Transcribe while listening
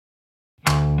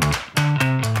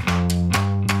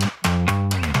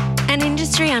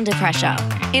Industry under pressure.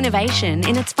 Innovation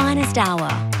in its finest hour.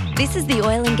 This is the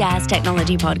Oil and Gas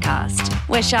Technology Podcast,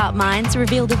 where sharp minds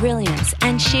reveal the brilliance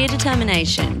and sheer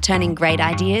determination turning great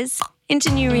ideas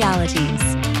into new realities.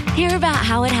 Hear about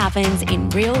how it happens in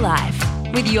real life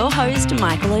with your host,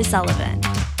 Michael O'Sullivan.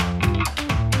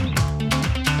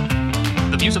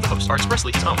 The views of the host are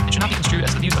expressly his own and should not be construed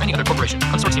as the views of any other corporation,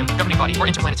 consortium, governing body, or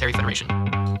interplanetary federation.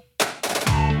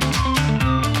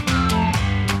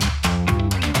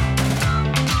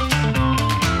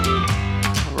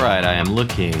 Right, I am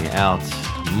looking out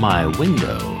my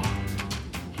window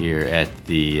here at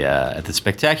the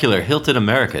spectacular Hilton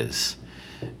Americas,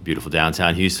 beautiful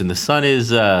downtown Houston. The sun is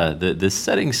the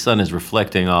setting sun is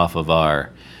reflecting off of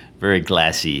our very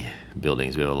glassy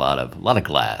buildings. We have a lot of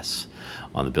glass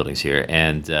on the buildings here,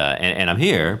 and I'm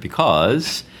here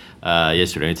because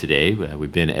yesterday and today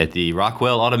we've been at the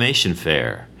Rockwell Automation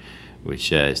Fair,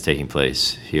 which is taking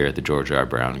place here at the George R.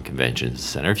 Brown Convention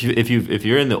Center. If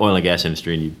you're in the oil and gas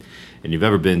industry and you've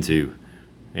ever been to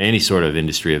any sort of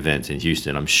industry event in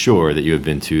Houston, I'm sure that you have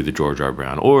been to the George R.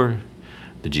 Brown or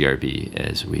the GRB,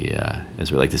 as we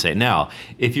like to say. Now,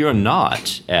 if you're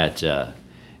not at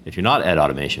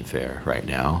Automation Fair right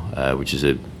now, which is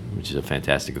a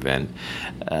fantastic event,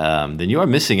 then you are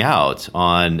missing out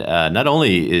on not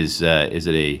only is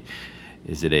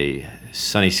it a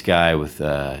sunny sky with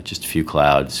just a few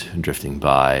clouds drifting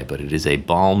by, but it is a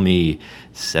balmy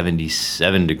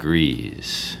 77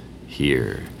 degrees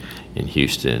here in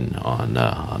Houston on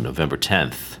November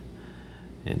 10th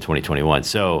in 2021.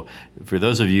 So for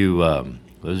those of you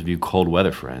cold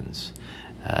weather friends,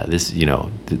 this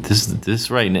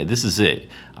right now, this is it.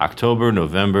 October,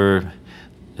 November,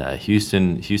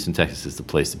 Houston, Texas is the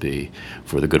place to be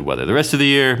for the good weather. The rest of the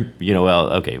year,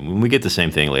 we get the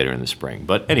same thing later in the spring.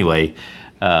 But anyway,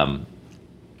 I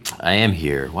am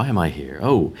here. Why am I here?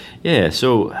 Oh, yeah.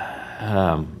 So,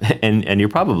 and you're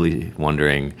probably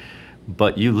wondering,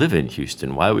 but you live in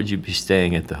Houston. Why would you be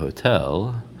staying at the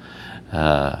hotel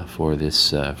for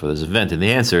this event? And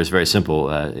the answer is very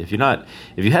simple. If you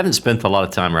haven't spent a lot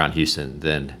of time around Houston,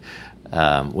 then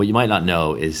what you might not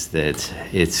know is that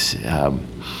it's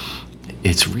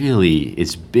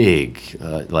big,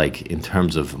 like in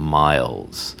terms of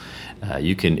miles.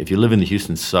 If you live in the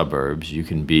Houston suburbs, you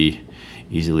can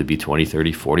easily be 20,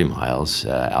 30, 40 miles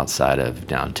outside of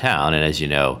downtown. And as you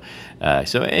know,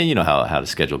 you know how the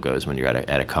schedule goes when you're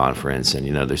at a conference, and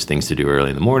there's things to do early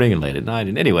in the morning and late at night.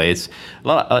 And anyway, it's a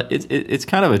lot. It's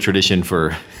kind of a tradition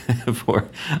for for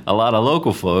a lot of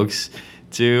local folks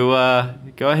to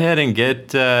go ahead and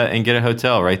get a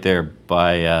hotel right there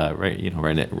by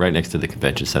right next to the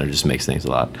convention center. Just makes things a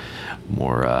lot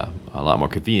more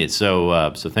convenient.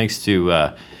 So thanks to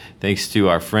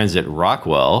our friends at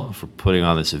Rockwell for putting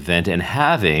on this event and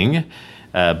having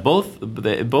both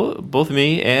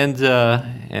me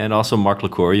and also Mark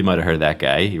LaCour. You might have heard of that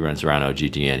guy. He runs around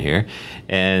OGGN here,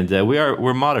 and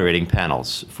we're moderating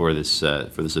panels for this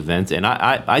event. And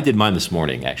I did mine this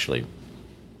morning, actually.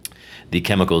 The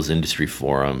Chemicals Industry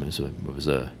Forum was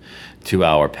a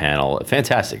 2-hour panel.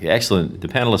 Fantastic, excellent. The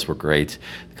panelists were great.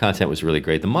 The content was really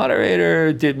great. The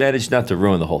moderator did manage not to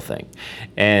ruin the whole thing,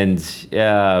 and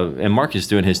Mark is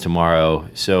doing his tomorrow.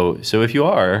 So if you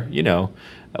are,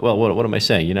 well, what am I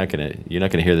saying? You're not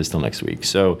gonna hear this till next week.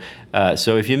 So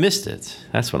if you missed it,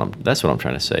 that's what I'm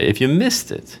trying to say. If you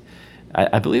missed it,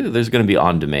 I believe that there's going to be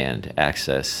on-demand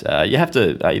access. I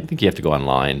think you have to go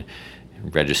online,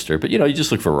 register, but you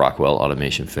just look for Rockwell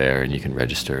Automation Fair and you can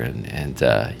register, and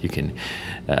you can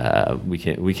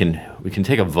we can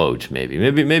take a vote.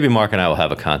 Maybe Mark and I will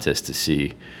have a contest to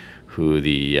see who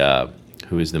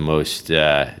is the most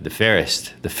the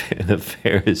fairest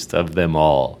of them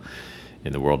all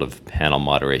in the world of panel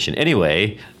moderation.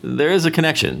 Anyway, there is a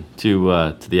connection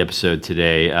to the episode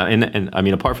today, and I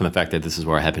mean, apart from the fact that this is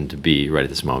where I happen to be right at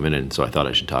this moment, and so I thought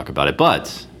I should talk about it,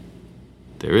 but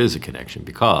there is a connection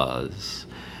because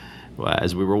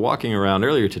as we were walking around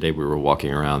earlier today, we were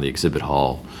walking around the exhibit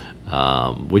hall,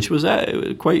 which was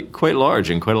quite large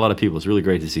and quite a lot of people. It's really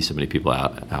great to see so many people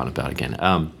out and about again.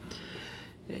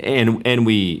 And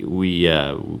we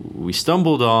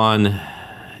stumbled on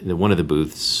one of the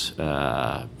booths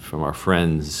from our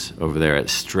friends over there at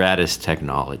Stratus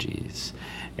Technologies,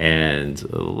 and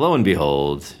lo and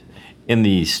behold, in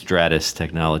the Stratus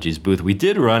Technologies booth, we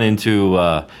did run into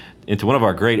one of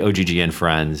our great OGGN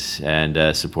friends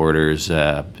and supporters.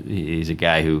 He's a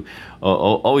guy who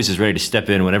always is ready to step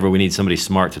in whenever we need somebody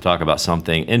smart to talk about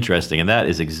something interesting, and that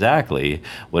is exactly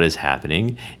what is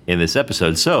happening in this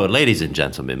episode. So, ladies and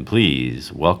gentlemen,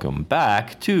 please welcome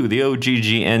back to the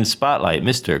OGGN Spotlight,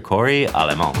 Mr. Corrie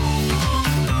Allemand.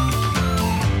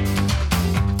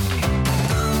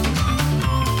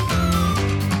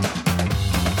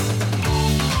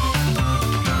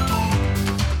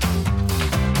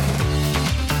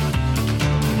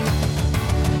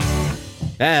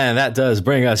 And that does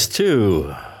bring us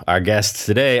to our guest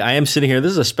today. I am sitting here.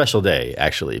 This is a special day,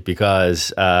 actually,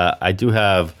 because I do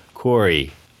have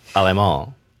Corrie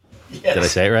Allemand. Yes. Did I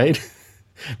say it right?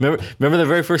 remember the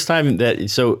very first time that?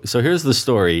 So here's the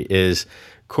story: is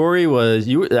Corrie was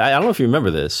you? I don't know if you remember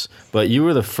this, but you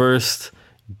were the first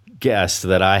guest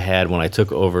that I had when I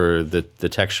took over the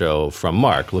tech show from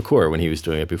Mark LaCour when he was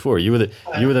doing it before. You were the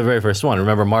very first one.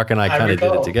 Remember, Mark and I kind of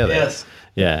did it together. Yes.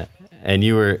 Yeah. And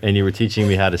you were teaching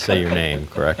me how to say your name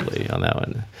correctly on that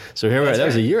one. So that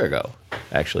was a year ago,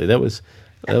 actually. That was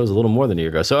a little more than a year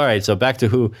ago. So all right, so back to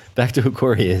who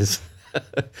Corrie is.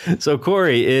 So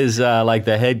Corrie is like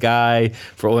the head guy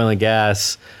for oil and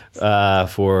gas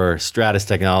for Stratus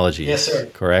Technologies. Yes, sir.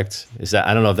 Correct?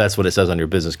 I don't know if that's what it says on your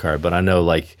business card, but I know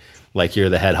like you're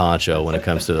the head honcho when it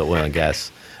comes to the oil and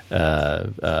gas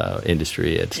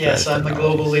industry at Stratus. Yes, I'm the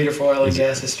global leader for oil and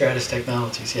gas at Stratus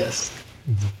Technologies. Yes.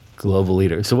 Global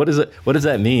leader. So what does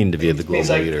that mean to be the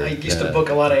global leader? I used to book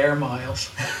a lot of air miles.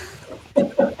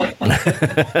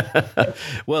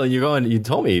 Well, you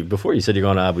told me before, you said you're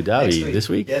going to Abu Dhabi this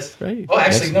week. Yes. Right? Oh,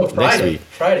 actually,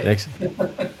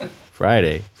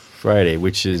 Friday. Friday,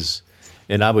 which is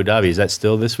in Abu Dhabi. Is that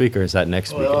still this week or is that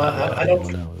next week? I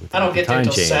don't know. I don't get there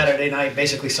until Saturday night,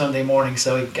 basically Sunday morning,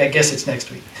 so I guess it's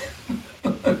next week.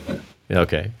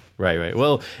 Okay. Right.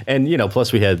 Well, and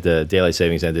plus we had the daylight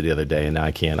savings ended the other day, and now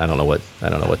I don't know what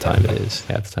time it is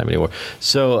half the time anymore.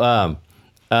 So,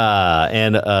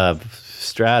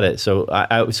 Stratus. So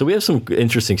we have some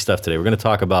interesting stuff today. We're going to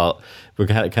talk about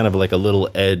kind of like a little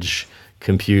edge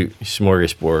compute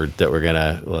smorgasbord that we're going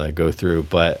to go through,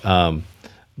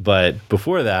 But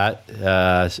before that,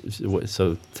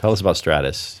 so tell us about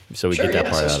Stratus. So we get that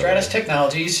part out. So Stratus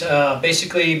Technologies,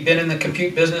 basically been in the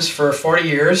compute business for 40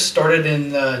 years. Started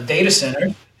in data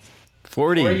center.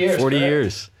 40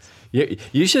 years.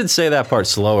 You should say that part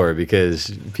slower because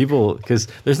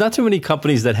there's not too many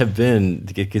companies that have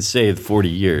could say 40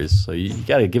 years. So you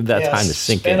got to give that time to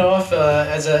sink in. Spin off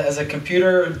as a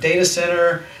computer data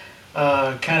center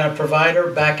kind of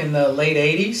provider back in the late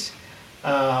 80s.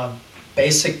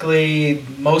 Basically,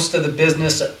 most of the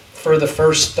business for the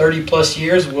first 30 plus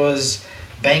years was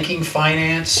banking,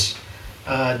 finance,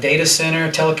 data center,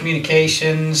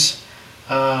 telecommunications,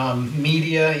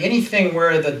 media, anything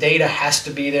where the data has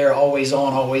to be there, always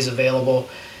on, always available,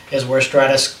 is where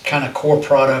Stratus kind of core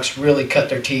products really cut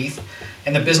their teeth.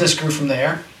 And the business grew from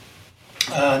there.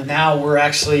 Now we're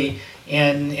actually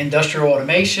in industrial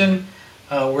automation.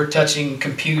 We're touching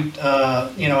compute.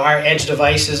 Our edge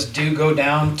devices do go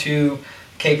down to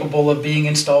capable of being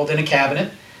installed in a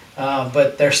cabinet,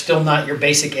 but they're still not your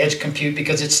basic edge compute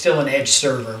because it's still an edge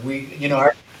server.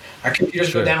 Our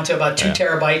computers go down to about 2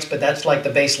 terabytes, but that's like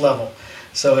the base level.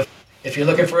 So if you're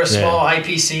looking for a small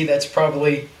IPC, that's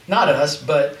probably not us,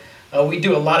 but we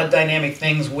do a lot of dynamic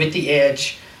things with the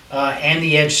edge and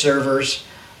the edge servers.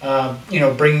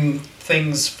 Bringing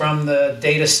things from the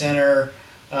data center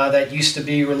that used to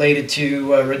be related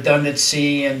to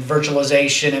redundancy and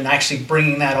virtualization, and actually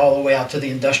bringing that all the way out to the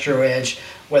industrial edge,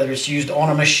 whether it's used on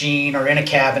a machine or in a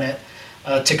cabinet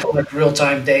to collect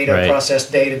real-time data, process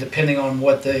data, depending on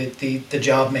what the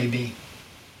job may be.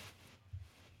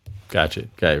 Gotcha.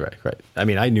 Okay, right. I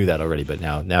mean, I knew that already, but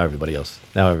now everybody else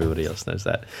knows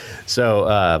that.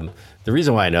 So the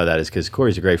reason why I know that is because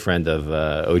Corrie's a great friend of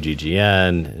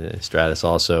OGGN, Stratus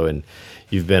also, and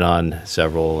you've been on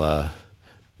several.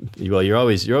 You're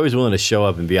always willing to show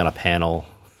up and be on a panel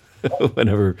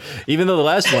whenever. Even though the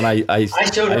last one I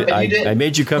showed up and you didn't. I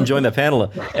made you come join the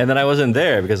panel, and then I wasn't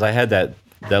there because I had that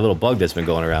little bug that's been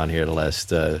going around here the last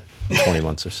 20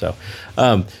 months or so.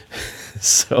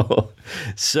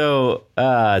 So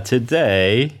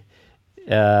today,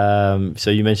 so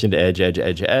you mentioned edge.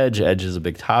 Edge is a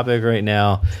big topic right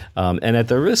now, and at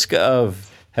the risk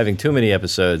of having too many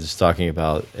episodes talking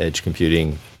about edge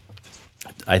computing,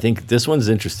 I think this one's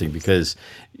interesting because,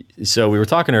 so we were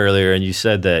talking earlier and you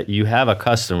said that you have a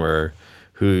customer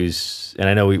who's, and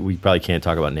I know we probably can't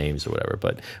talk about names or whatever,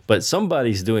 but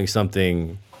somebody's doing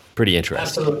something pretty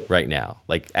interesting right now,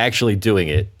 like actually doing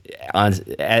it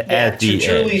at the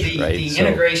truly edge, right? The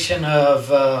integration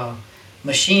of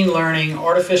machine learning,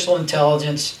 artificial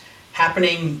intelligence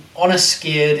happening on a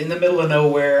skid in the middle of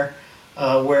nowhere,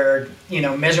 where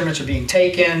measurements are being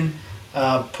taken,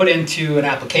 put into an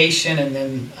application, and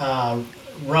then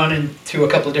run into a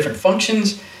couple of different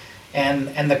functions,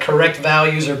 and the correct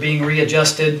values are being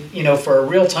readjusted. For a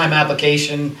real-time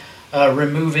application,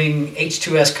 removing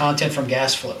H2S content from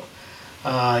gas flow.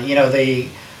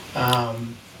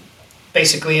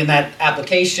 Basically in that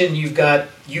application, you've got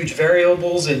huge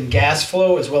variables in gas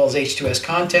flow as well as H2S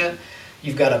content.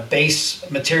 You've got a base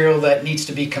material that needs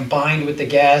to be combined with the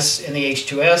gas in the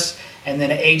H2S, and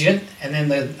then an agent, and then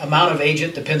the amount of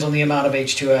agent depends on the amount of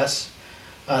H2S.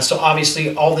 So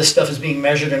obviously all this stuff is being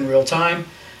measured in real time.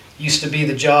 Used to be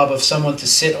the job of someone to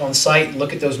sit on site and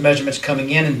look at those measurements coming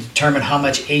in and determine how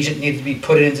much agent needed to be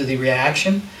put into the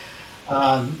reaction.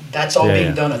 That's all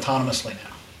being done autonomously now.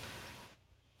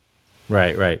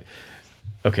 Right.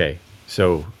 Okay,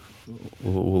 so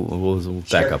we'll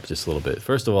back up just a little bit.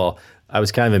 First of all, I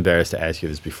was kind of embarrassed to ask you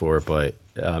this before, but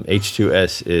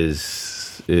H2S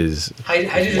is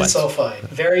hydrogen what? sulfide.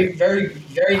 Very, very,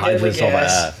 very deadly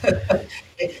gas.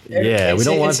 We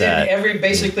don't want that.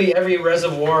 Basically every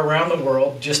reservoir around the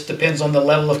world. Just depends on the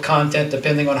level of content,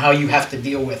 depending on how you have to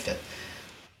deal with it.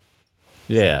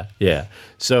 Yeah.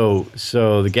 So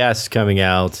the gas is coming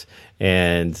out,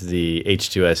 and the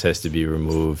H2S has to be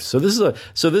removed. So this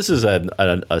is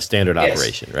a standard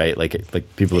operation, right? Like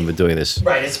people have been doing this.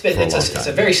 Right. It's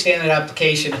a very standard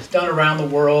application. It's done around the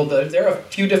world. There are a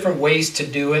few different ways to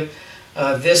do it.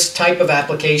 This type of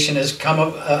application has come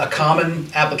a common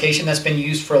application that's been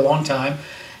used for a long time,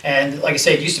 and like I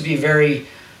say, it used to be very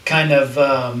kind of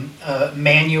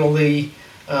manually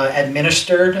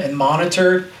administered and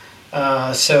monitored.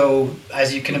 So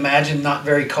as you can imagine, not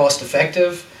very cost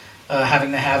effective.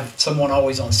 Having to have someone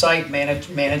always on site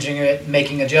managing it,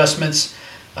 making adjustments.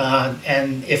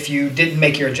 And if you didn't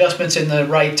make your adjustments in the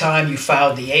right time, you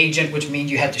fouled the agent, which means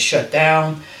you had to shut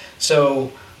down.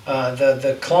 So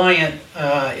the client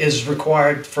is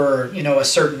required for a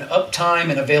certain uptime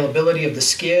and availability of the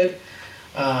skid.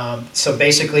 So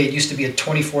basically, it used to be a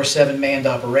 24/7 manned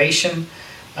operation,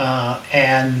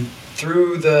 and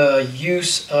through the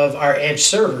use of our edge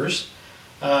servers,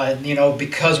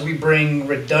 because we bring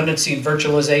redundancy and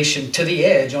virtualization to the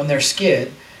edge on their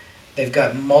skid, they've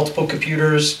got multiple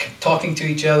computers talking to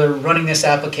each other, running this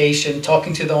application,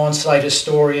 talking to the on-site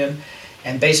historian,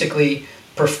 and basically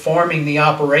performing the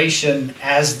operation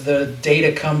as the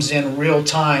data comes in real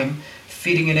time,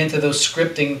 feeding it into those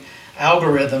scripting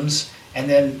algorithms, and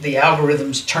then the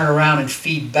algorithms turn around and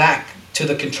feed back to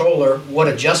the controller what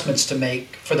adjustments to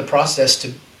make for the process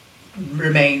to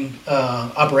remain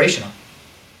operational.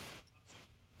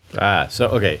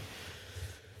 Okay.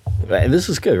 And this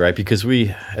is good, right? Because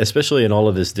we, especially in all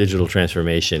of this digital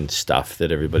transformation stuff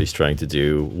that everybody's trying to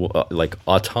do, like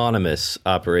autonomous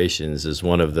operations is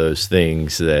one of those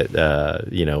things that,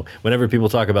 whenever people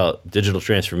talk about digital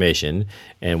transformation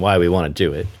and why we want to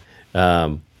do it,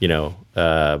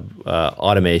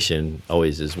 automation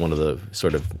always is one of the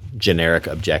sort of generic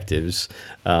objectives,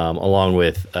 along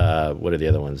with, what are the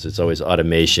other ones? It's always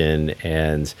automation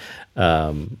and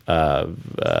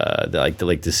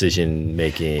like decision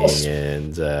making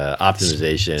and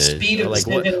optimization, speed of like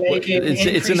decision making,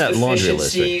 it's in that laundry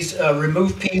list, right?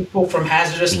 Remove people from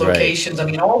hazardous locations. I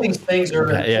mean, all these things are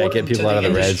important get people to out the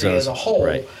of the red industry zone as a whole.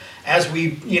 Right. As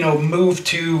we move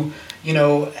to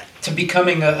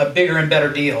becoming a bigger and better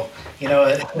deal.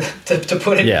 To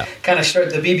put it kind of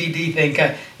straight, the BBD thing.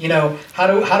 How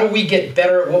do we get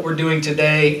better at what we're doing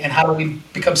today, and how do we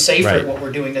become safer at what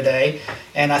we're doing today?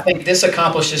 And I think this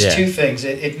accomplishes two things.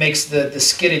 It makes the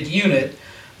skidded unit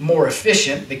more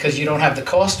efficient because you don't have the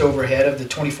cost overhead of the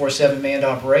 24/7 manned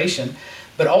operation,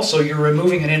 but also you're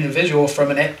removing an individual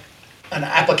from an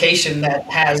application that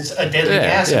has a deadly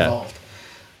gas involved.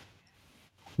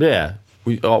 Yeah,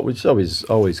 which is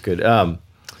always good.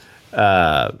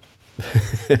 I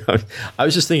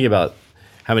was just thinking about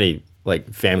how many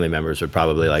family members would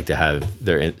probably like to have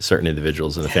certain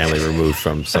individuals in the family removed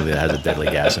from something that has a deadly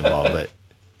gas involved, but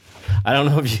I don't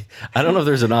know if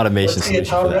there's an automation solution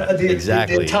for that.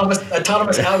 Exactly. The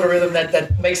autonomous algorithm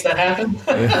that makes that happen.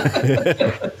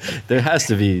 There has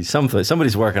to be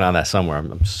somebody's working on that somewhere.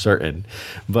 I'm certain,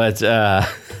 but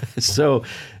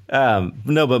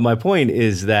no, but my point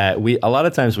is that a lot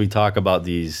of times we talk about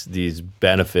these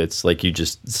benefits, like you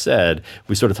just said,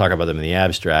 we sort of talk about them in the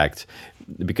abstract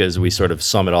because we sort of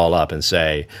sum it all up and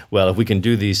say, well, if we can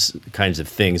do these kinds of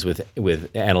things with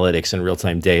analytics and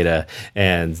real-time data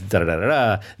and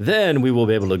then we will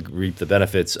be able to reap the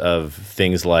benefits of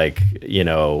things like,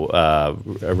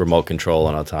 remote control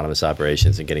and autonomous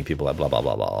operations and getting people at blah, blah,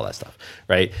 blah, blah, all that stuff,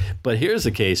 right? But here's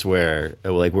a case where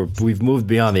we've moved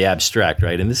beyond the abstract,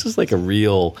 right? And this is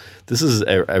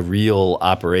a real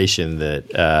operation that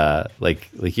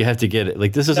you have to get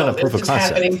it. This isn't a proof of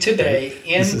concept. This is happening today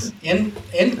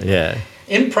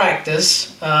in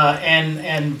practice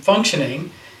and functioning,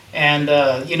 and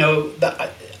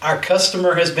our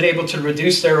customer has been able to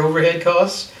reduce their overhead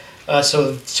costs,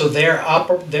 so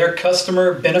their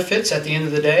customer benefits at the end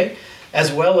of the day,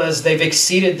 as well as they've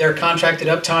exceeded their contracted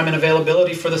uptime and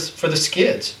availability for the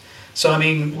skids. So I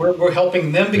mean, we're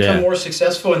helping them become more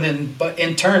successful, and then but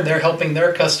in turn they're helping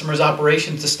their customers'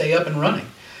 operations to stay up and running.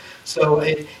 So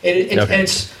and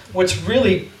it's what's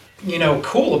really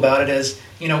cool about it is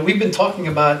we've been talking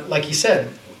about, like you said,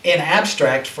 in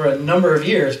abstract for a number of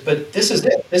years, but this is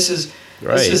it. This is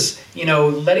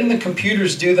letting the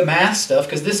computers do the math stuff,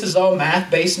 because this is all math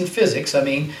based in physics. I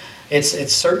mean,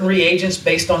 it's certain reagents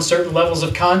based on certain levels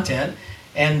of content.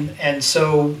 And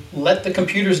so let the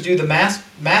computers do the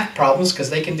math problems, because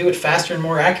they can do it faster and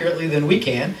more accurately than we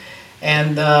can,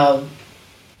 and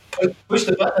push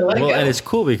the button and let it go. And it's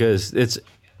cool because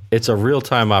it's a real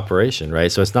time operation,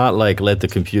 right? So it's not like let the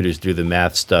computers do the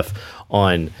math stuff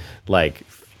on like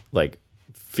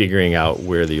figuring out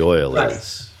where the oil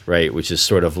is. Right, which is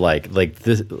sort of like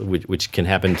this, which can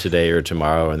happen today or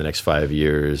tomorrow or in the next 5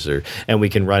 years, and we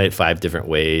can run it 5 different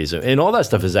ways, and all that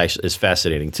stuff is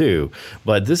fascinating too.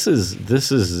 But this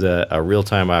is a real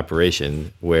time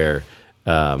operation where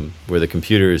the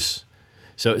computers.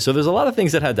 So there's a lot of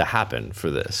things that had to happen for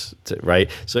this,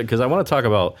 right? So because I want to talk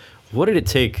about what did it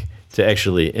take to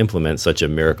actually implement such a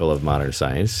miracle of modern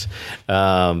science.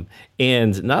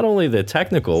 And not only the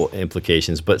technical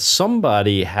implications, but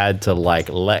somebody had to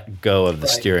let go of the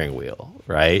steering wheel,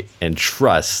 right? And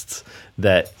trust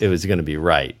that it was going to be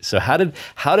right. So how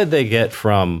did they get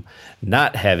from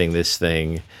not having this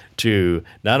thing to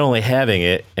not only having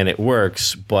it and it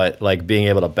works, but being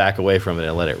able to back away from it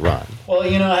and let it run? Well,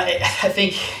 I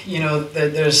think,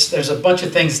 there's a bunch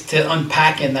of things to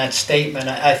unpack in that statement.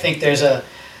 I think there's a,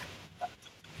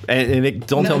 And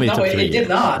don't tell me it took 3 years. It did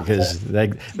not, because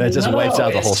that just wipes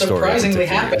out the whole story. It surprisingly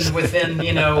happened within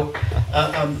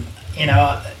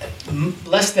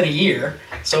less than a year.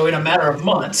 So in a matter of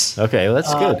months. Okay, well,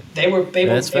 that's good. They were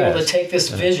able to take this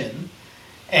vision,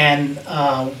 and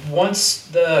once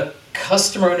the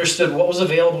customer understood what was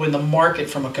available in the market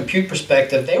from a compute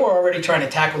perspective, they were already trying to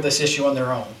tackle this issue on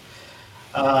their own,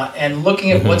 and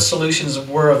looking at what solutions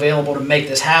were available to make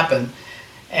this happen.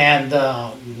 And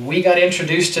we got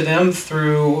introduced to them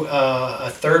through a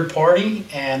third party.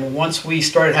 And once we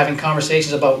started having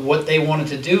conversations about what they wanted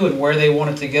to do and where they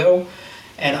wanted to go,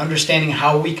 and understanding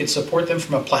how we could support them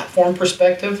from a platform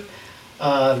perspective,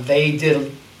 they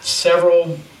did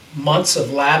several months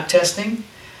of lab testing,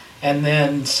 and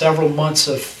then several months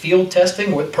of field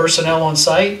testing with personnel on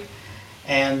site.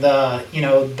 And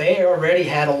they already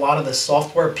had a lot of the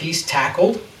software piece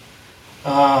tackled.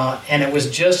 And it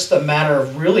was just a matter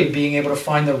of really being able to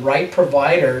find the right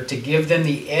provider to give them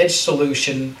the edge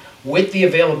solution with the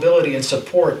availability and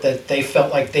support that they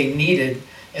felt like they needed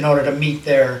in order to meet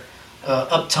their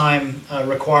uptime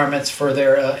requirements for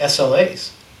their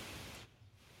SLAs.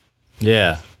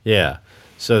 Yeah.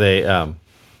 So they,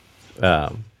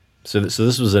 so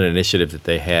this was an initiative that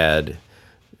they had.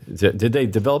 Did they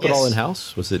develop it all in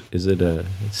house?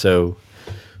 So?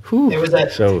 Whew. It was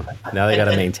that, so now they got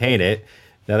to maintain it.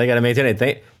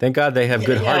 Thank God they have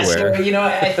good hardware. So,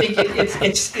 I think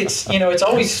it's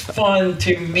always fun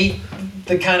to meet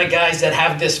the kind of guys that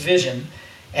have this vision,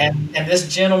 and this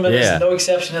gentleman is no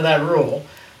exception to that rule.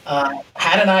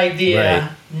 Had an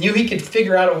idea, knew he could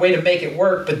figure out a way to make it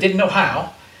work, but didn't know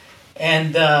how,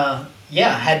 and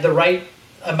had the right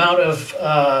amount of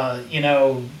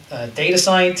data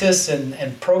scientists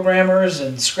and programmers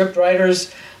and script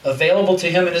writers available to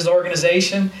him in his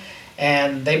organization,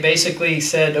 and they basically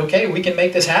said, okay, we can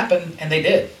make this happen, and they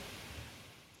did.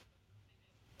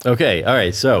 Okay, all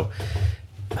right, so,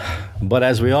 but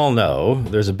as we all know,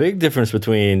 there's a big difference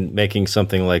between making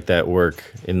something like that work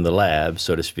in the lab,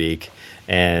 so to speak,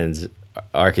 and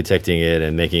architecting it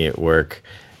and making it work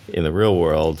in the real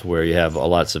world, where you have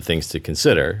lots of things to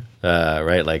consider,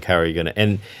 right? Like, how are you going to,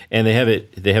 and they have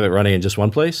it running in just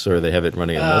one place, or they have it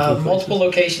running in multiple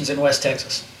locations in West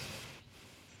Texas.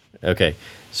 Okay,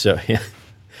 so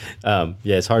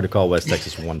it's hard to call West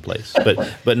Texas one place, but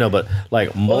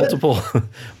like multiple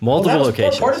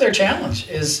locations. Part of their challenge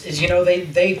is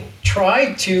they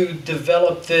tried to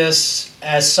develop this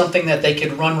as something that they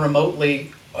could run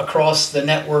remotely across the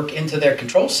network into their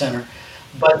control center.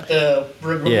 But the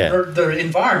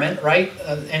environment, right,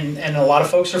 and a lot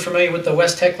of folks are familiar with the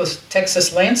West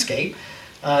Texas landscape.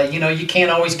 You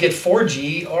can't always get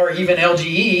 4G or even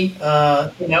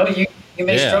LGE. You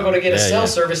may struggle to get a cell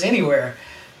service anywhere.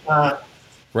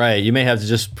 Right, you may have to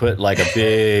just put like a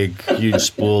big, huge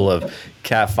spool of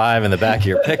Cat 5 in the back of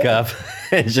your pickup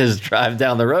and just drive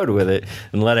down the road with it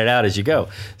and let it out as you go.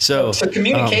 So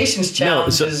communications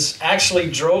challenges actually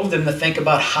drove them to think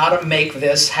about how to make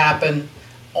this happen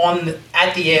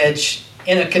at the edge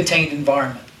in a contained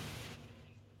environment.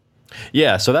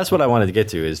 Yeah, so that's what I wanted to get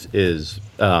to is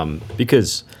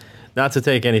because not to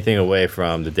take anything away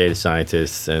from the data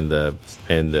scientists and the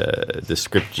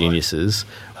script geniuses,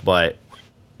 but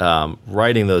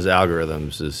writing those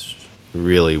algorithms is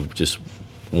really just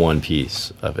one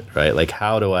piece of it, right? Like,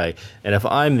 how do I? And if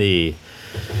I'm the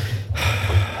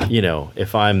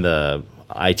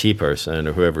IT person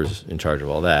or whoever's in charge of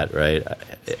all that, right?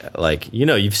 Like,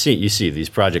 you see these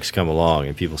projects come along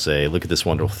and people say, look at this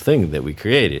wonderful thing that we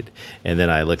created. And then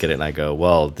I look at it and I go,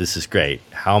 well, this is great.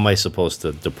 How am I supposed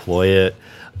to deploy it,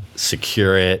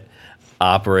 secure it,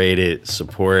 operate it,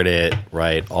 support it,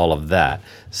 right? All of that.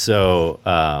 So,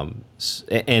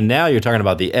 and now you're talking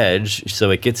about the edge. So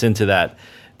it gets into that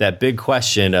big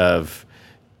question of,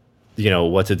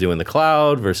 what to do in the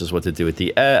cloud versus what to do at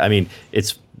the edge. I mean,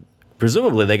 it's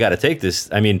presumably they got to take this.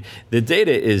 I mean, the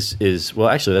data is well,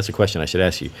 actually, that's a question I should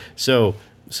ask you. So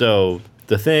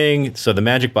the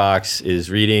magic box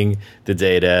is reading the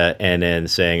data and then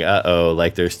saying,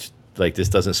 like this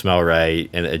doesn't smell right,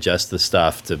 and adjust the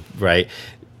stuff to right.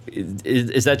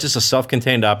 Is that just a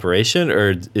self-contained operation,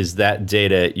 or is that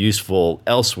data useful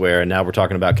elsewhere? And now we're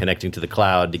talking about connecting to the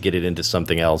cloud to get it into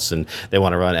something else, and they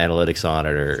want to run analytics on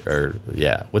it, or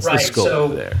what's the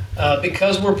scope there?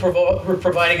 Because we're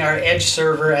providing our edge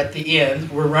server at the end,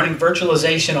 we're running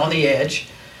virtualization on the edge.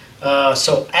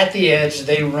 So at the edge,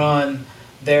 they run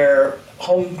their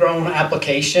homegrown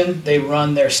application, they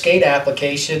run their SCADA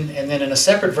application, and then in a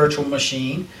separate virtual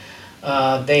machine,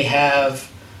 they have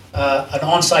an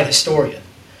on-site historian.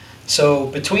 So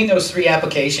between those three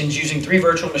applications, using three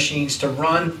virtual machines to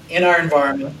run in our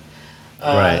environment,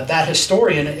 that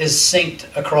historian is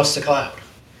synced across the cloud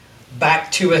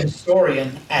back to a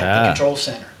historian at the control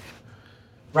center.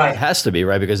 Right. It has to be,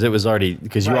 right? Because you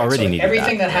already need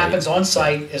everything that happens on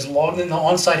site is logged in the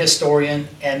on-site historian,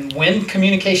 and when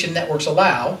communication networks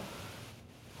allow,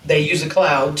 they use the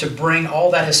cloud to bring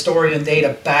all that historian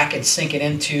data back and sync it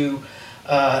into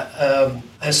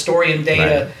historian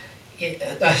data,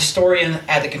 a historian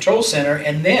at the control center,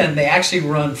 and then they actually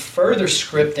run further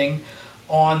scripting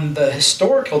on the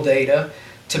historical data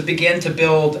to begin to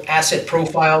build asset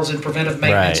profiles and preventive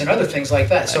maintenance and other things like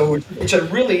that. So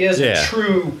it really is a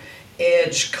true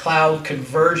edge cloud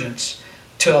convergence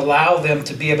to allow them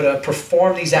to be able to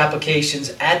perform these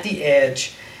applications at the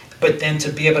edge, but then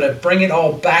to be able to bring it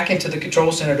all back into the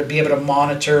control center to be able to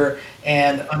monitor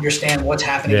and understand what's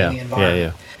happening in the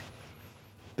environment.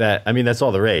 That's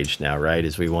all the rage now, right?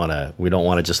 Is we don't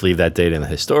want to just leave that data in the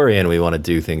historian. We want to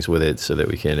do things with it so that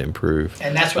we can improve.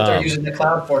 And that's what they're using the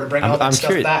cloud for, to bring all that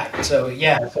stuff back. So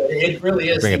so it really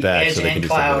is the edge and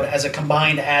cloud as a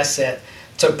combined asset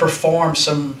to perform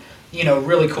some,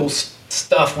 really cool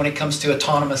stuff when it comes to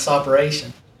autonomous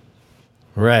operation.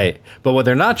 Right. But what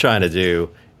they're not trying to do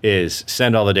is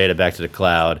send all the data back to the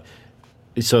cloud.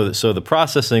 So the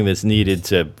processing that's needed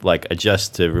to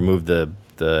adjust to remove the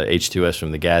H2S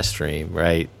from the gas stream,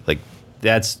 right? Like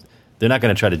they're not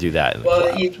going to try to do that.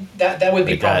 That would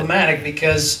be problematic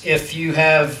because if you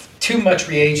have too much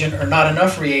reagent or not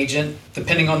enough reagent,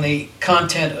 depending on the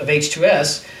content of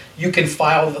H2S, you can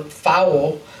foul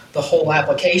the whole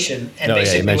application and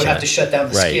basically would have to shut down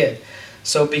the skid.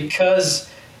 So because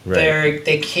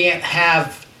they can't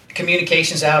have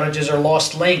communications outages or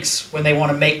lost links when they want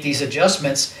to make these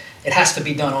adjustments, it has to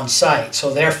be done on site.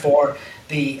 So therefore,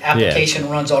 the application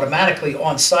runs automatically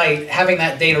on site. Having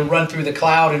that data run through the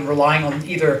cloud and relying on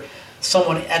either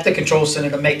someone at the control center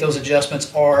to make those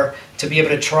adjustments or to be able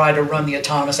to try to run the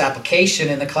autonomous application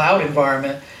in the cloud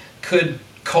environment could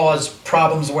cause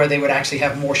problems where they would actually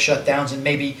have more shutdowns and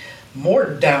maybe more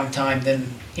downtime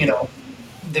than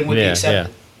would be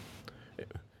accepted.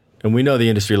 And we know the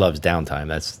industry loves downtime.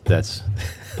 That's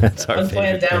our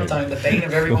unplanned downtime, the bane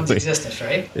of everyone's existence,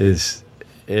 right?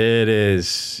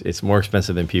 It's more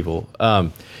expensive than people.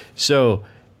 So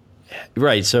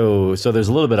there's a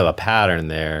little bit of a pattern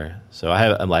there. So I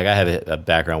have a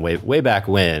background way back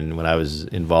when I was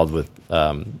involved with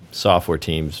software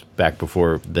teams back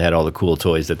before they had all the cool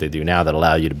toys that they do now that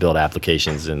allow you to build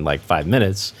applications in 5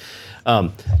 minutes.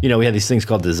 We had these things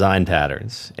called design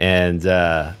patterns, and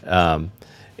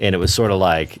it was sort of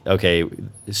like, okay,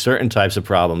 certain types of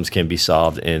problems can be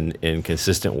solved in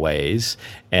consistent ways,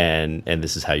 and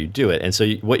this is how you do it. And so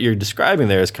what you're describing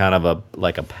there is kind of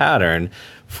a pattern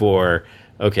for,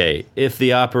 okay, if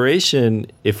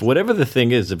whatever the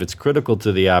thing is, if it's critical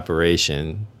to the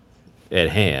operation at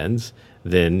hand,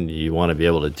 then you want to be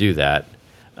able to do that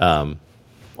on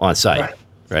site,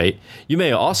 right? You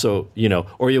may also,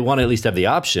 or you want to at least have the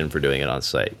option for doing it on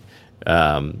site.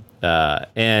 But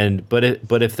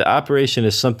if the operation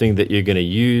is something that you're going to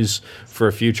use for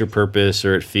a future purpose,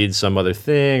 or it feeds some other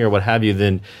thing or what have you,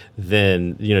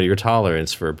 then your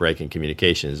tolerance for breaking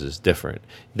communications is different.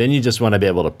 Then you just want to be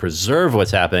able to preserve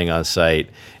what's happening on site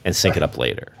and sync it up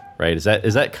later. Right? Is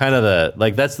that kind of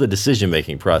that's the decision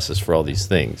making process for all these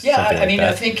things? Yeah,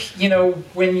 I think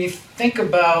when you think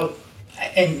about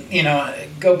and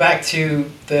go back to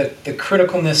the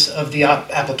criticalness of the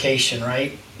application,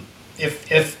 right?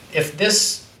 If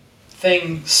this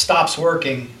thing stops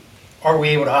working, are we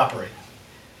able to operate?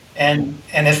 And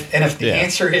if the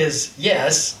answer is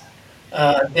yes,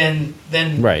 then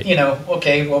right.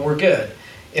 Okay, well, we're good.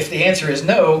 If the answer is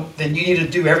no, then you need to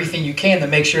do everything you can to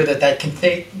make sure that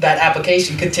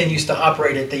application continues to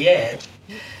operate at the edge.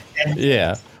 And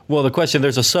yeah. Well,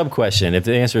 there's a sub question. If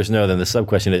the answer is no, then the sub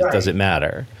question is, does it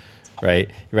matter?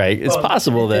 Right. It's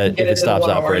possible that if it stops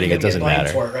operating, it doesn't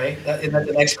matter. For it, right? Isn't that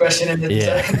the next question in the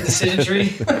decision tree?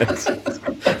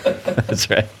 That's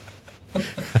right.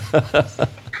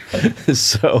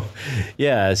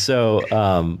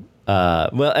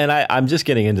 Well, and I'm just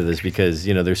getting into this because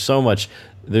there's so much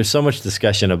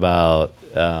discussion about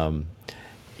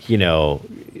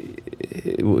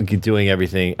doing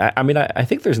everything. I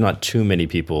think there's not too many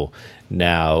people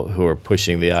now who are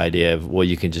pushing the idea of, well,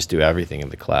 you can just do everything in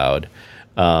the cloud,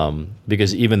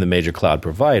 because even the major cloud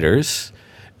providers,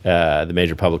 the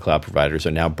major public cloud providers,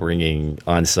 are now bringing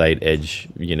on-site edge,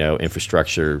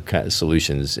 infrastructure kind of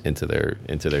solutions into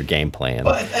their game plan.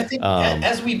 But I think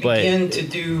as we begin to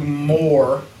do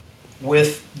more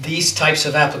with these types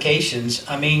of applications,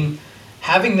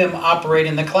 having them operate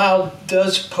in the cloud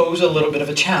does pose a little bit of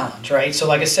a challenge, right? So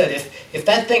like I said, if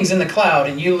that thing's in the cloud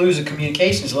and you lose a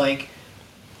communications link,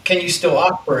 can you still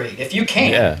operate? If you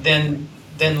can't, then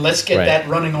let's get that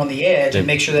running on the edge and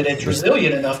make sure that it's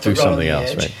resilient enough to run on the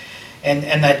edge. Right.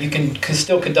 And that you can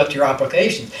still conduct your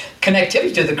applications.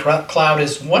 Connectivity to the cloud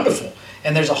is wonderful,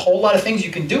 and there's a whole lot of things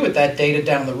you can do with that data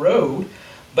down the road,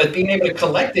 but being able to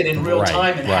collect it in real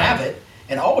time and have it,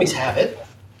 and always have it,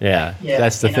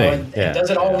 that's the thing. And does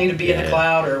it all need to be in the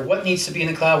cloud, or what needs to be in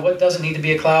the cloud, what doesn't need to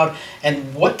be a cloud,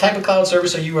 and what type of cloud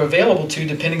service are you available to,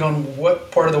 depending on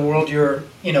what part of the world you're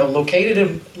located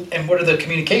in, and what are the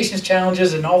communications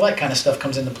challenges, and all that kind of stuff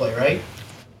comes into play, right?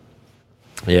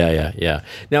 Yeah.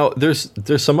 Now there's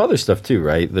some other stuff too,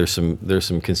 right? There's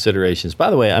some considerations.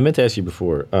 By the way, I meant to ask you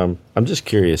before. I'm just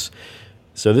curious.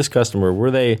 So this customer,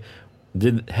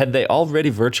 had they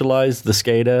already virtualized the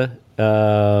SCADA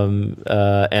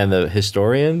and the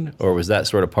historian, or was that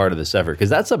sort of part of this effort? Because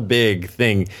that's a big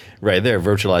thing right there,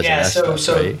 virtualizing that stuff.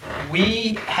 So right?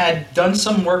 We had done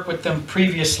some work with them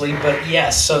previously, but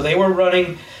yes, so they were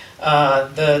running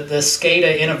the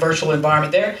SCADA in a virtual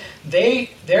environment.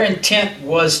 Their intent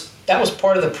was, that was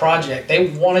part of the project. They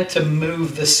wanted to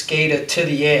move the SCADA to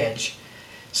the edge.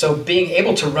 So being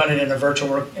able to run it in a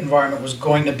virtual environment was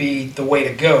going to be the way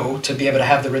to go, to be able to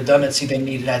have the redundancy they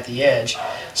needed at the edge.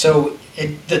 So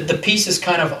the pieces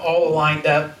kind of all lined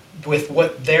up with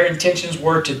what their intentions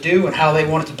were to do and how they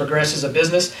wanted to progress as a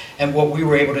business, and what we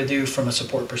were able to do from a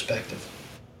support perspective.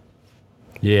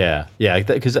 Yeah,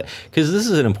 because this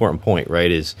is an important point,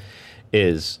 right? Is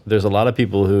there's a lot of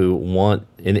people who want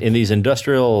in these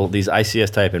industrial, these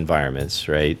ICS type environments,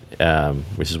 right?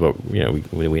 Which is what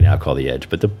we now call the edge.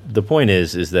 But the point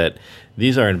is that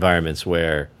these are environments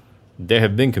where there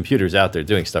have been computers out there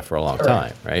doing stuff for a long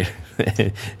time, right?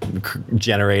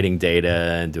 Generating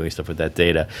data and doing stuff with that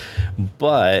data.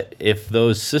 But if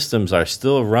those systems are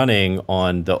still running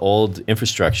on the old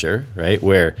infrastructure, right,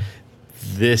 where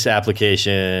this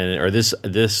application or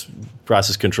this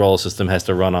process control system has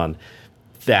to run on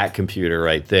that computer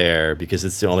right there because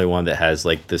it's the only one that has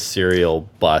like the serial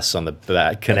bus on the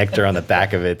back, connector on the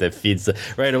back of it that feeds the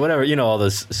right, or whatever, all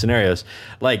those scenarios.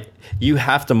 Like you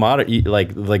have to like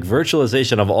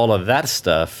virtualization of all of that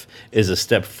stuff is a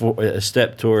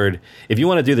step toward, if you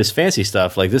want to do this fancy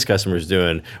stuff like this customer's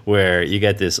doing, where you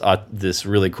get this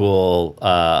really cool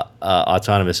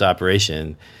autonomous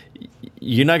operation.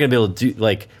 You're not going to be able to do,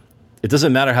 like, it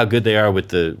doesn't matter how good they are with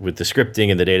the scripting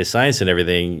and the data science and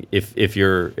everything if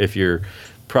your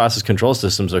process control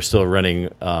systems are still running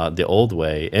the old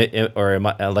way. Or am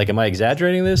I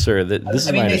exaggerating this, or this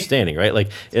is my understanding, right? Like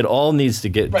it all needs to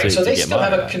get right. So they still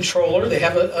have a controller. They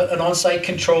have an on-site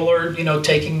controller,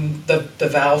 taking the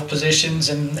valve positions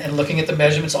and looking at the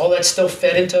measurements. All that's still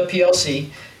fed into a PLC,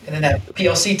 and then that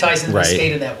PLC ties into the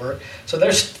SCADA network. So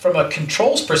there's, from a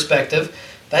controls perspective,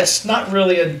 that's not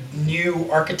really a new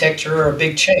architecture or a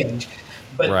big change,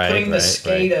 but putting the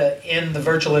SCADA in the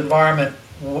virtual environment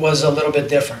was a little bit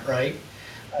different, right?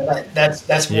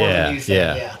 That's more of a new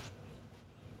thing,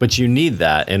 But you need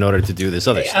that in order to do this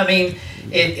other stuff. I mean,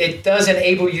 it does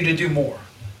enable you to do more,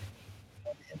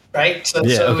 right? So,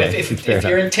 if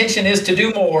your intention is to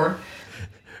do more,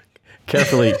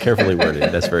 carefully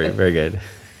worded. That's very, very good.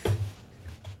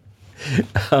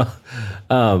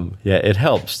 It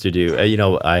helps to do.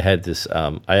 I had this.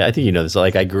 I think you know this.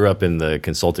 Like, I grew up in the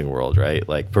consulting world, right?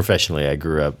 Like, professionally, I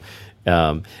grew up.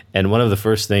 And one of the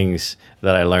first things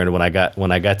that I learned when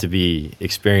I got to be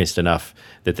experienced enough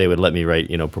that they would let me write,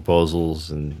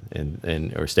 proposals and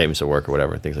or statements of work or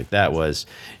whatever, things like that, was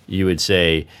you would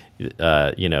say,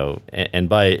 and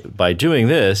by doing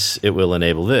this, it will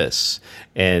enable this.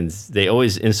 And they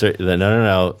always insert the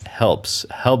no, helps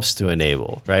to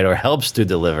enable, right? Or helps to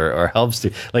deliver, or helps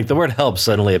to, like, the word help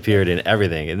suddenly appeared in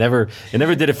everything. It never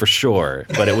did it for sure,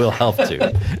 but it will help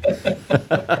to.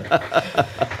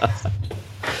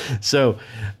 So,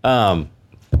 all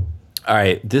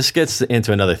right, this gets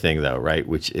into another thing, though, right?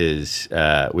 Which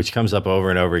comes up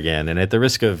over and over again. And at the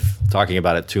risk of talking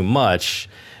about it too much,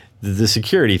 the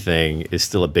security thing is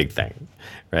still a big thing,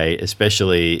 right?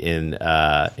 Especially in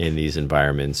these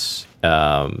environments.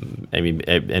 And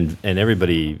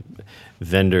everybody,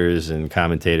 vendors and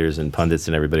commentators and pundits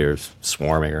and everybody are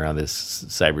swarming around this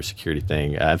cybersecurity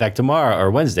thing. In fact, tomorrow or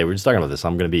Wednesday, we're just talking about this.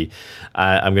 I'm going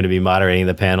to be moderating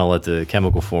the panel at the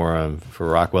Chemical Forum for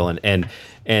Rockwell,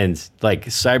 and like,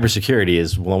 cybersecurity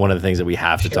is one of the things that we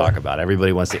have to talk about.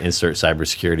 Everybody wants to insert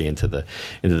cybersecurity into the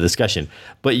discussion.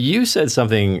 But you said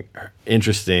something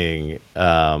interesting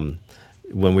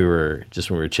when we were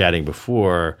chatting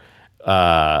before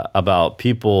about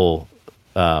people.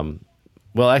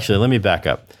 Well, actually, let me back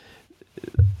up.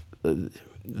 A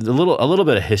little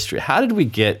bit of history. How did we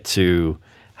get to?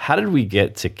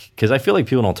 Because I feel like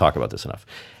people don't talk about this enough.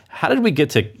 How did we get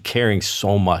to caring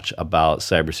so much about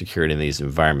cybersecurity in these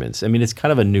environments? I mean, it's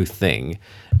kind of a new thing,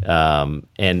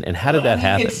 and how did that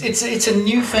happen? It's a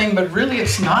new thing, but really,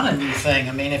 it's not a new thing.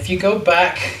 I mean, if you go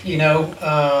back, the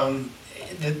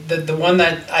one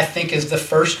that I think is the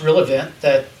first real event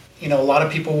that a lot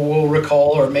of people will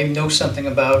recall or maybe know something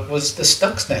about was the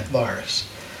Stuxnet virus.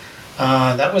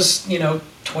 That was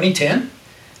 2010.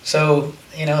 So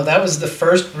that was the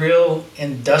first real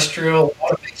industrial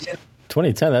automation.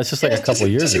 2010. That's just like a couple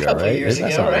years ago, right? Years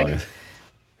That's ago, not right? long.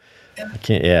 I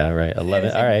can't. Yeah, right.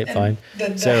 11. All right, fine.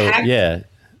 So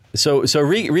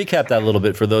recap that a little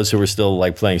bit for those who were still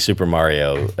like playing Super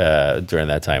Mario during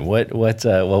that time. What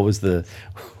was the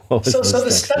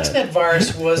Stuxnet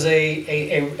virus was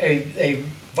a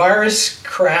virus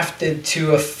crafted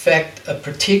to affect a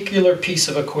particular piece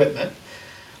of equipment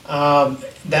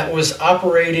that was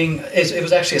operating. It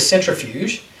was actually a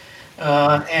centrifuge,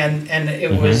 and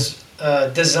it was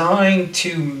designed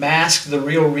to mask the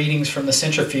real readings from the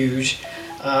centrifuge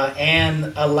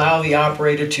and allow the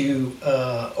operator to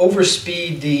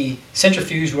overspeed the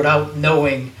centrifuge without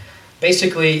knowing,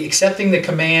 basically accepting the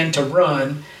command to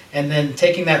run and then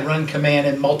taking that run command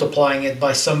and multiplying it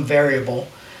by some variable,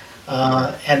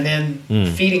 and then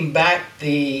feeding back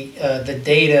the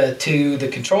data to the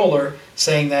controller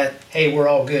saying that, hey, we're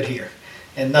all good here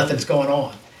and nothing's going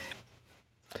on.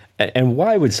 And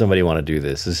why would somebody want to do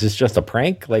this? Is this just a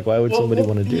prank? Like, why would somebody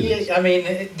want to do this? I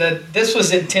mean, this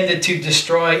was intended to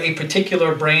destroy a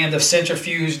particular brand of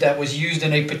centrifuge that was used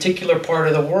in a particular part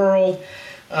of the world,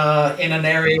 in an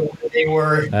area where they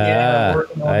were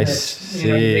working on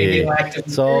radioactive.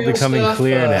 It's all becoming stuff.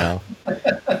 Clear now.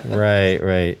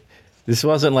 Right. This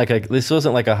wasn't like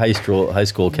a high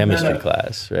school chemistry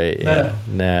class, right?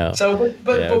 No. So,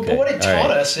 but what it taught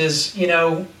us is,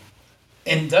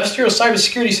 industrial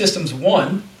cybersecurity systems,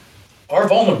 one, are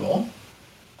vulnerable,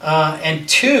 and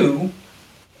two,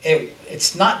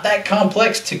 it's not that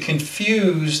complex to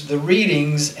confuse the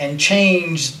readings and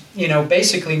change,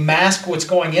 basically mask what's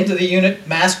going into the unit,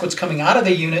 mask what's coming out of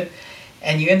the unit,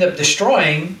 and you end up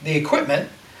destroying the equipment.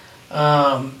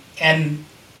 And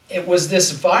it was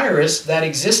this virus that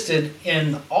existed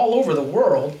in all over the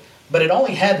world, but it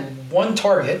only had one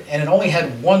target and it only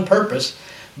had one purpose.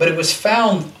 But it was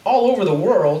found all over the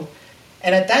world,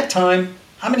 and at that time,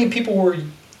 how many people were,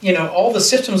 all the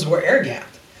systems were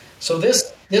air-gapped. So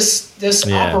this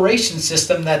operation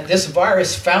system that this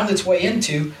virus found its way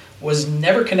into was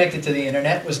never connected to the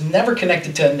internet, was never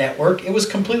connected to a network. It was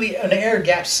completely an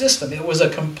air-gapped system. It was a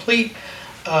complete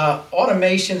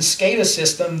automation SCADA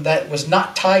system that was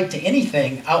not tied to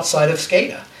anything outside of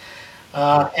SCADA.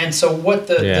 And so what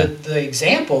the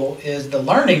example is, the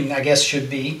learning, I guess, should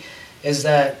be, is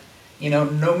that,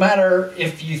 no matter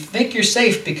if you think you're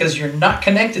safe because you're not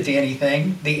connected to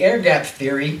anything, the air gap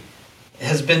theory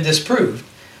has been disproved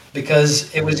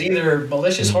because it was either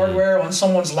malicious hardware on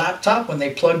someone's laptop when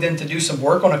they plugged in to do some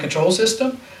work on a control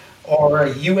system, or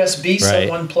a USB Right.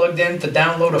 someone plugged in to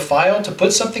download a file to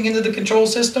put something into the control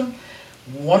system,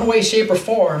 one way, shape, or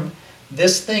form,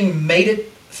 this thing made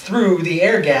it through the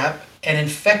air gap and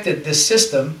infected this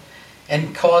system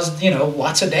and caused,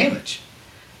 lots of damage.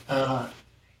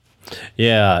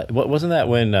 Yeah, wasn't that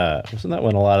when a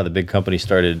lot of the big companies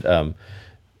started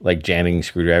like jamming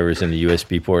screwdrivers into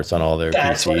USB ports on all their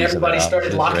That's PCs when and everybody their started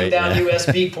offices, locking right? down Yeah.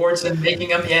 USB ports and making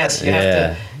them. Yes, you have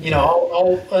Yeah. to.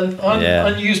 All Yeah.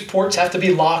 unused ports have to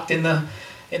be locked in the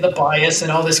BIOS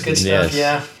and all this good stuff.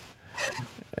 Yes.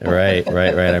 Yeah. Right.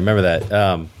 I remember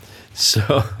that.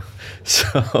 So,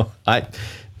 so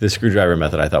the screwdriver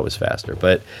method I thought was faster,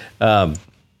 but so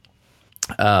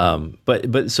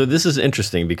this is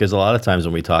interesting because a lot of times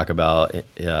when we talk about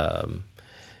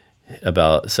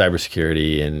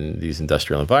cybersecurity in these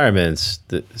industrial environments,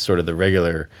 the sort of the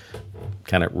regular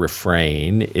kind of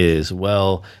refrain is,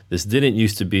 well, this didn't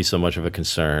used to be so much of a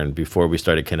concern before we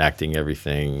started connecting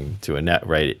everything to a net,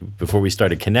 right? Before we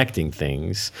started connecting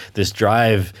things, this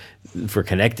drive for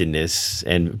connectedness,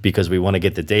 and because we want to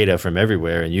get the data from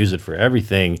everywhere and use it for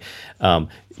everything,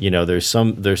 there's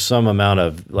some amount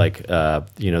of like,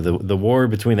 the war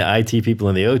between the IT people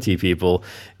and the OT people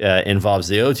involves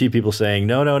the OT people saying,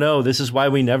 no, this is why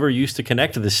we never used to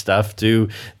connect to this stuff to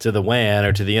the WAN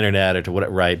or to the internet or to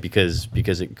what, right? Because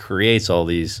it creates all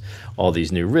these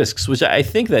new risks, which I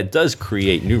think that does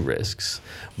create new risks.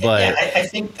 But yeah, I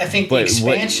think the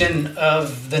expansion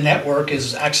of the network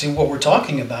is actually what we're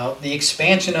talking about. The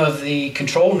expansion of the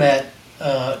control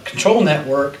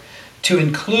network to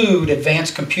include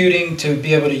advanced computing, to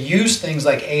be able to use things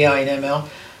like AI and ML,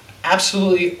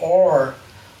 absolutely are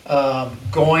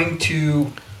going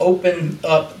to open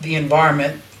up the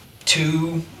environment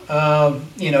to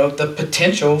the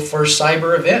potential for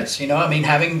cyber events.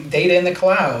 Having data in the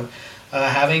cloud,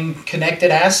 having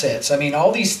connected assets.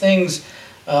 All these things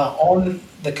on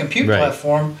the compute Right.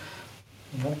 platform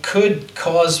could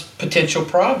cause potential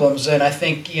problems. And I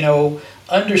think,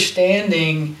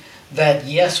 understanding that,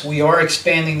 yes, we are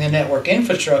expanding the network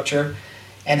infrastructure,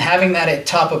 and having that at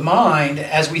top of mind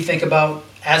as we think about,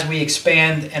 as we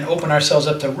expand and open ourselves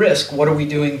up to risk, what are we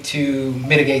doing to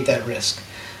mitigate that risk?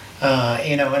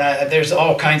 There's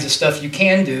all kinds of stuff you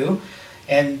can do.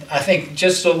 And I think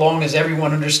just so long as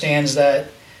everyone understands that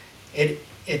it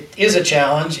is a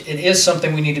challenge, it is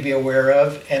something we need to be aware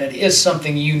of, and it is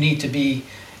something you need to be,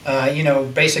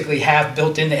 basically have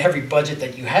built into every budget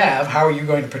that you have. How are you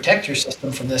going to protect your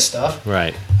system from this stuff?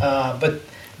 right. But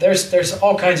there's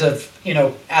all kinds of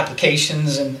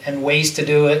applications and ways to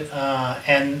do it,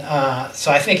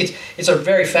 so I think it's a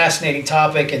very fascinating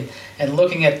topic, and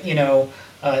looking at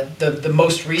the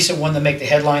most recent one that make the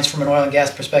headlines from an oil and gas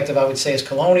perspective, I would say, is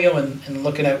Colonial, and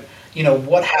looking at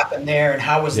what happened there and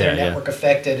how was their network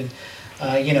affected,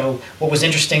 and what was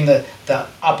interesting, the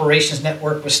operations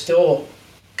network was still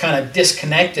kind of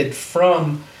disconnected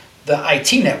from the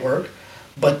IT network,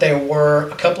 but there were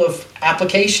a couple of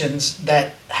applications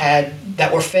that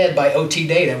were fed by OT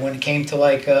data when it came to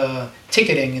like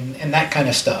ticketing and that kind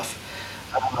of stuff.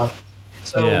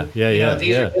 These are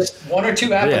just one or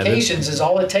two applications is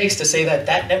all it takes to say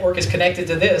that network is connected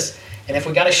to this. And if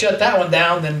we got to shut that one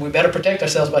down, then we better protect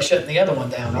ourselves by shutting the other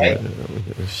one down, right?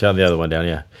 Shut the other one down,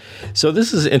 yeah. So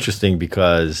this is interesting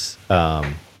because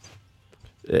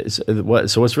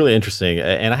what's really interesting,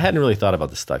 and I hadn't really thought about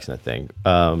the Stuxnet thing,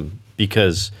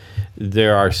 because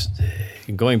there are,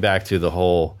 going back to the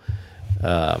whole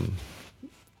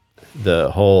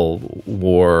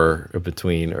war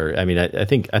between, I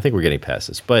think we're getting past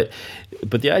this, but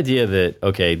the idea that,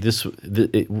 okay, this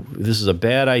is a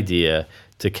bad idea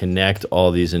to connect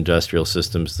all these industrial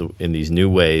systems in these new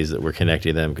ways that we're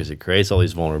connecting them because it creates all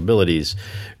these vulnerabilities.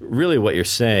 Really what you're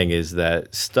saying is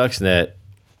that Stuxnet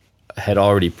had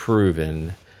already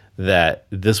proven that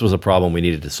this was a problem we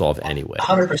needed to solve anyway.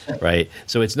 100%. Right?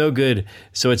 So it's no good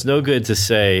to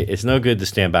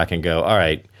stand back and go, all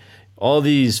right, all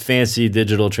these fancy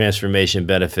digital transformation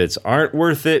benefits aren't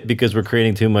worth it because we're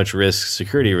creating too much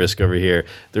security risk over here.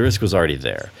 The risk was already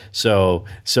there. So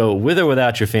with or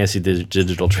without your fancy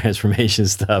digital transformation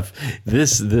stuff,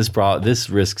 this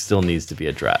risk still needs to be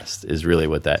addressed. Is really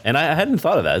what that. And I hadn't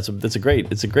thought of that. It's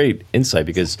a great insight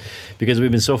because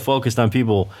we've been so focused on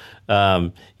people,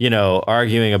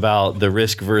 arguing about the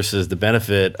risk versus the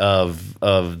benefit of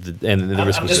the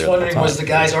risk. I'm just wondering, was the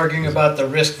guys arguing about the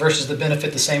risk versus the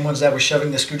benefit the same ones that were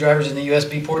shoving the screwdrivers in the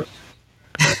USB port?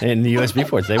 In the USB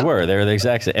ports, they were the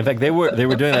exact same. In fact, they were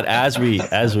doing that as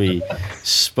we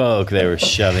spoke. They were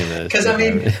shoving this. Because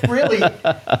really,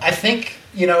 I think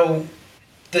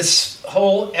this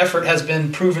whole effort has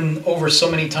been proven over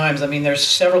so many times. I mean, there's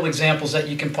several examples that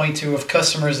you can point to of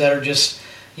customers that are just,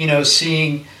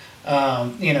 seeing,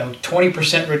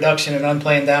 20% reduction in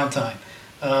unplanned downtime.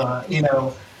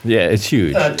 Yeah, it's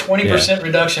huge. 20%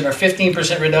 reduction or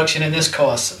 15% reduction in this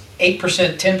cost, 8%,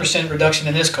 10% reduction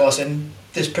in this cost. And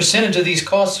this percentage of these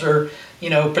costs are,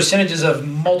 percentages of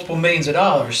multiple millions of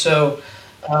dollars. So,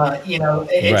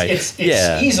 it's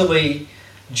easily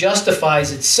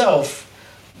justifies itself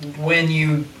when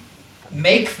you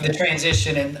make the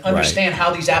transition and understand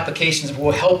how these applications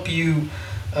will help you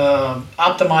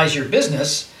optimize your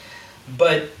business.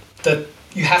 But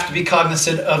you have to be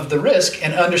cognizant of the risk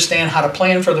and understand how to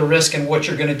plan for the risk and what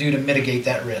you're going to do to mitigate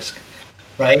that risk,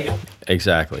 right?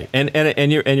 Exactly,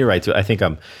 and you're right too. I think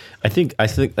some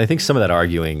of that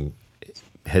arguing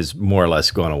has more or less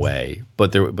gone away,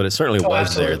 but it certainly was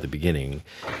absolutely. there at the beginning,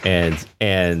 and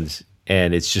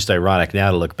it's just ironic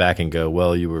now to look back and go,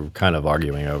 well, you were kind of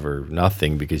arguing over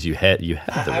nothing because you had the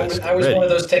risk. I was one of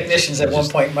those technicians at one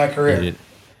point in my career.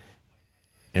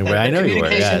 And I know you were.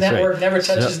 The communication network never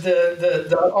touches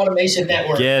the automation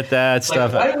network. Get that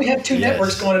stuff. Why do we have two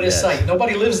networks going to this site?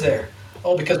 Nobody lives there.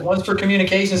 Oh, because one's for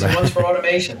communications and one's for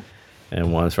automation.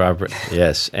 And one's for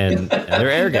yes, and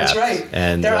they're air gaps. That's right.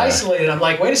 And they're isolated. I'm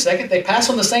like, wait a second, they pass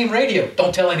on the same radio.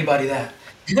 Don't tell anybody that.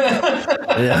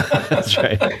 Yeah, that's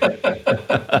right.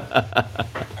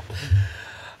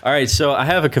 All right, so I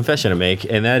have a confession to make,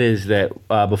 and that is that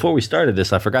before we started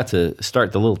this, I forgot to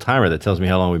start the little timer that tells me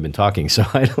how long we've been talking, so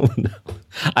I don't know.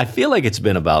 I feel like it's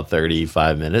been about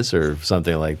 35 minutes or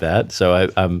something like that. So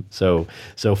so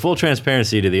full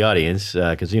transparency to the audience,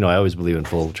 because I always believe in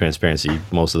full transparency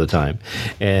most of the time,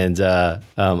 and I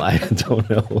don't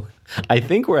know. I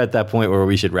think we're at that point where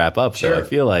we should wrap up. So sure. I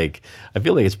feel like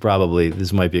it's probably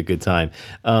this might be a good time.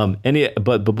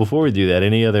 But before we do that,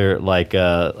 any other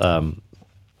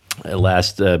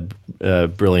last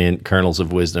brilliant kernels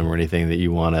of wisdom or anything that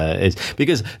you want to,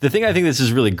 because the thing I think this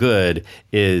is really good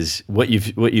is what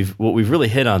we've really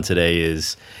hit on today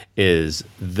is it's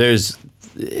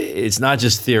not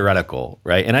just theoretical,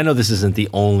 right? And I know this isn't the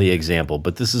only example,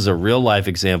 but this is a real life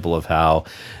example of how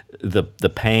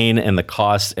the pain and the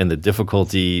cost and the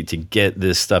difficulty to get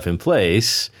this stuff in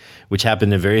place, which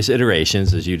happened in various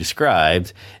iterations, as you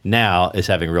described, now is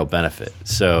having real benefit.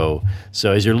 So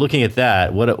as you're looking at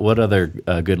that, what other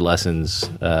good lessons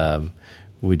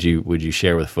would you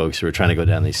share with folks who are trying to go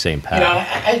down these same path?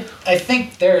 I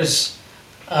think there's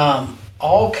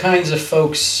all kinds of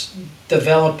folks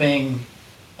developing,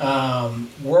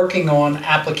 working on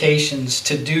applications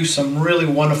to do some really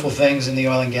wonderful things in the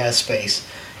oil and gas space.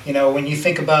 When you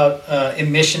think about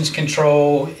emissions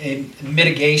control,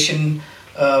 mitigation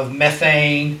of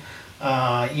methane,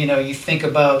 you think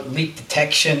about leak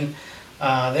detection.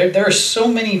 There are so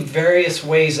many various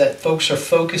ways that folks are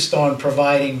focused on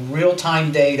providing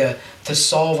real-time data to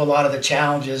solve a lot of the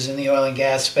challenges in the oil and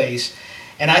gas space.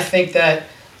 And I think that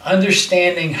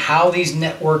understanding how these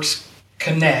networks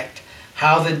connect,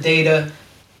 how the data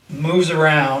moves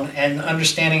around, and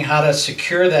understanding how to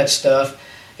secure that stuff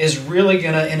is really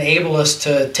going to enable us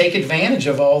to take advantage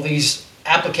of all these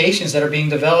applications that are being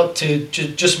developed to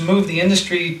just move the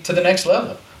industry to the next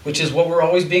level, which is what we're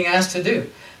always being asked to do.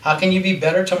 How can you be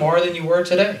better tomorrow than you were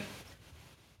today?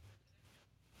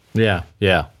 Yeah.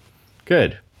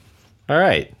 Good. All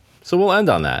right. So we'll end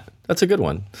on that. That's a good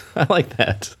one. I like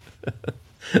that.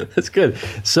 That's good.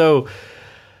 So,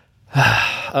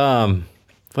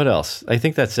 what else? I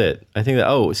think that's it. I think that.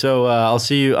 So I'll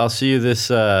see you this.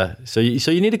 So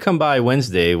you need to come by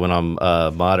Wednesday when I'm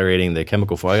moderating the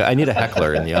chemical forum. I need a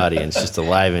heckler in the audience just to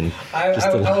liven. I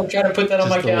will try to put that on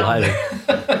my calendar.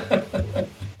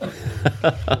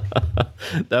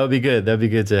 That would be good. That'd be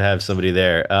good to have somebody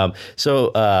there. I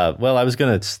was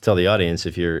going to tell the audience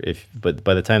but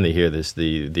by the time they hear this,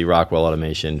 the Rockwell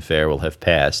Automation Fair will have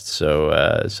passed.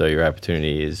 So your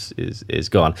opportunity is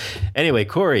gone. Anyway,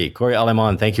 Corrie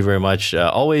Allemand, thank you very much.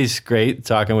 Always great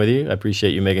talking with you. I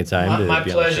appreciate you making time. My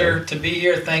pleasure to be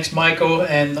here. Thanks, Michael,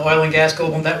 and the Oil and Gas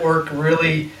Global Network.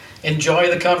 Really enjoy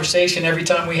the conversation every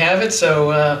time we have it.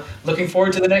 So looking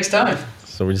forward to the next time.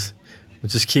 So we'll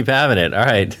just keep having it. All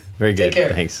right. Very good. Take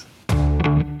care. Thanks.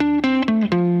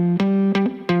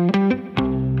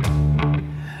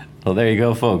 Well, there you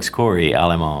go, folks. Corrie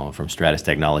Allemand from Stratus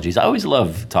Technologies. I always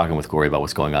love talking with Corrie about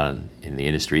what's going on in the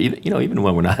industry, even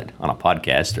when we're not on a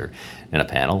podcast or in a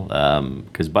panel.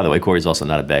 Because, by the way, Corrie's also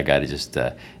not a bad guy to just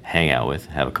hang out with,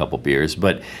 have a couple beers.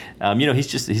 But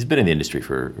he's been in the industry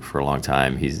for a long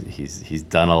time. He's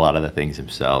done a lot of the things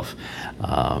himself,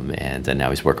 and now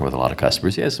he's working with a lot of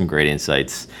customers. He has some great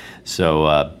insights.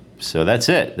 So that's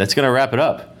it. That's going to wrap it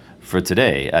up for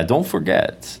today. Don't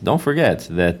forget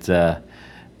that the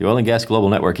Oil and Gas Global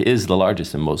Network is the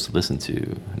largest and most listened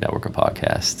to network of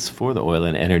podcasts for the oil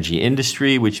and energy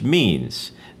industry, which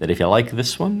means that if you like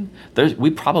this one, we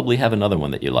probably have another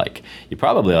one that you like. You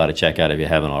probably ought to check out, if you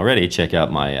haven't already, check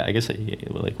out my, I guess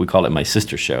like we call it my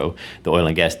sister show, the Oil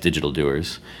and Gas Digital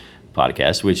Doers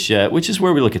podcast, which is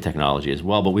where we look at technology as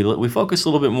well, but we focus a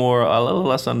little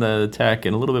less on the tech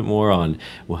and a little bit more on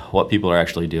what people are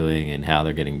actually doing and how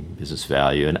they're getting business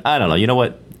value. And I don't know, you know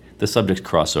what? The subjects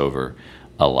cross over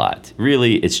a lot.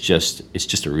 Really, it's just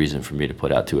a reason for me to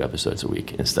put out 2 episodes a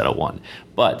week instead of 1.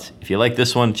 But if you like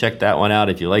this one, check that one out.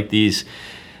 If you like these,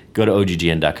 go to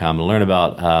oggn.com and learn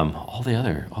about all the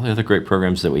other great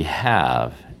programs that we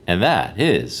have. And that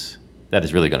is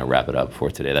really going to wrap it up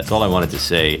for today. That's all I wanted to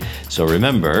say. So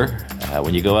remember,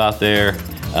 when you go out there,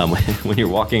 when you're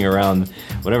walking around,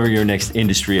 whatever your next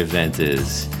industry event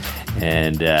is,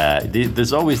 and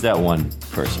there's always that one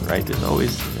person, right? There's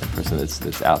always that person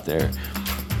that's out there,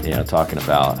 talking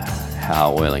about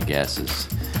how oil and gas is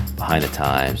behind the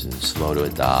times and slow to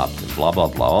adopt and blah, blah,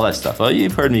 blah, all that stuff. Well,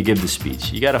 you've heard me give the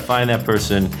speech. You got to find that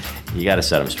person, you got to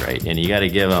set them straight, and you got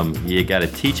to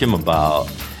teach them about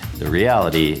the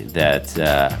reality that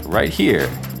right here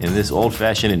in this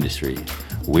old-fashioned industry,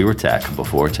 we were tech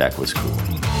before tech was cool.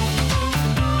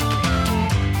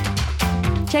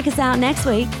 Check us out next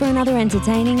week for another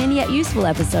entertaining and yet useful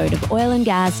episode of Oil and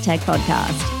Gas Tech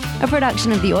Podcast, a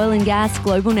production of the Oil and Gas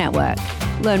Global Network.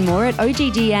 Learn more at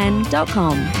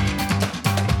oggn.com.